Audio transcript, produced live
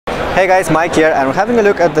Hey guys, Mike here, and we're having a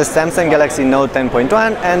look at the Samsung Galaxy Note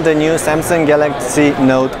 10.1 and the new Samsung Galaxy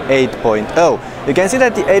Note 8.0. You can see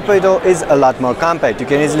that the 8.0 is a lot more compact. You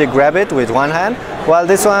can easily grab it with one hand, while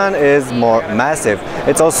this one is more massive.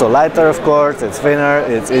 It's also lighter, of course, it's thinner,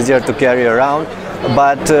 it's easier to carry around,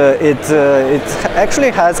 but it actually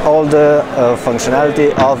has all the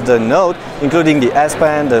functionality of the Note, including the S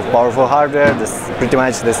Pen, the powerful hardware, pretty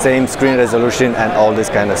much the same screen resolution and all this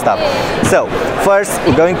kind of stuff. So first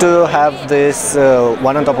we're going to have this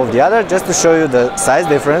one on top of the other just to show you the size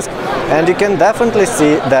difference, and you can definitely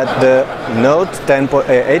see that the Note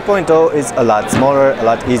 8.0 is a lot smaller, a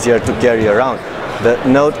lot easier to carry around. The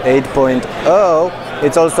Note 8.0,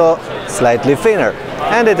 it's also slightly thinner,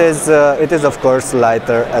 and it is of course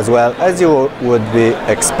lighter as well, as you would be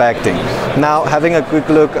expecting. Now, having a quick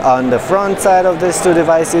look on the front side of these two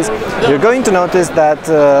devices, you're going to notice that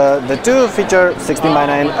the two feature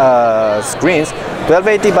 16:9 screens,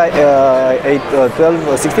 1280 by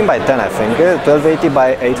 16 by 10, I think, 1280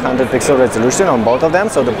 by 800 pixel resolution on both of them,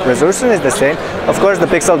 so the resolution is the same. Of course, the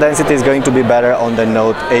pixel density is going to be better on the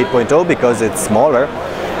Note 8.0 because it's smaller.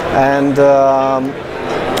 And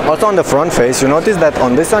also on the front face, you notice that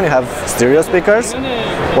on this one you have stereo speakers,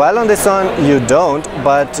 while on this one you don't,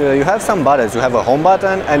 but you have some buttons. You have a home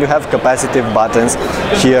button and you have capacitive buttons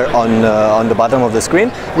here on the bottom of the screen,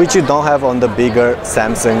 which you don't have on the bigger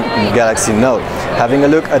Samsung Galaxy Note. Having a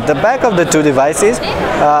look at the back of the two devices,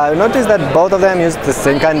 you notice that both of them use the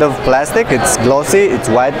same kind of plastic. It's glossy, it's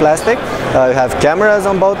white plastic. You have cameras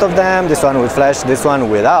on both of them, this one with flash, this one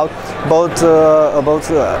without. Both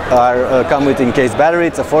come with encased battery.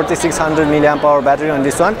 It's a 4600 mAh battery on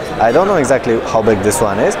this one. I don't know exactly how big this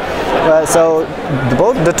one is. So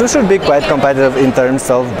the two should be quite competitive in terms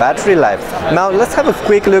of battery life. Now let's have a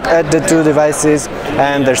quick look at the two devices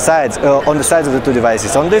and their sides, on the sides of the two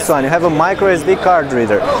devices. On this one you have a micro SD card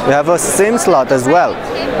reader, you have a SIM slot as well,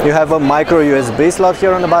 you have a micro USB slot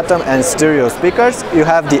here on the bottom and stereo speakers. You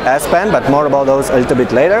have the S Pen, but more about those a little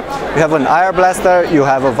bit later. You have an IR blaster, you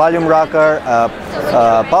have a volume rocker,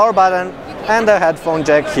 power button, and a headphone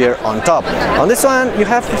jack here on top. On this one you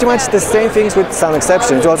have pretty much the same things with some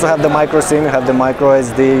exceptions. You also have the micro SIM, you have the micro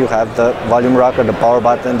SD, you have the volume rocker, the power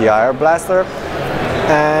button, the IR blaster,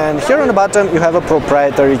 and here on the bottom you have a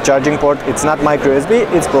proprietary charging port. It's not micro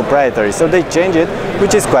USB, it's proprietary, so they change it,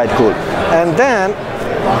 which is quite cool. And then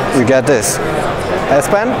you get this S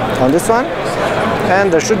Pen on this one,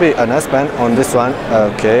 and there should be an S Pen on this one,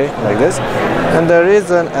 okay, like this, and there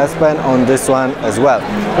is an S Pen on this one as well,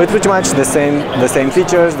 with pretty much the same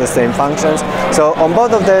features, the same functions. So on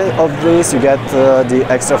both of these you get the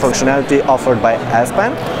extra functionality offered by S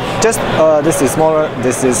Pen. Just this is smaller,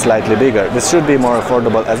 this is slightly bigger. This should be more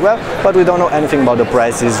affordable as well, but we don't know anything about the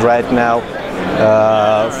prices right now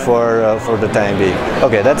for the time being.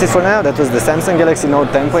 Okay, that's it for now. That was the Samsung Galaxy Note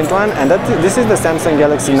 10.1, and this is the Samsung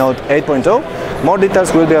Galaxy Note 8.0. More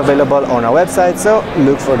details will be available on our website, so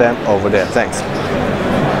look for them over there. Thanks.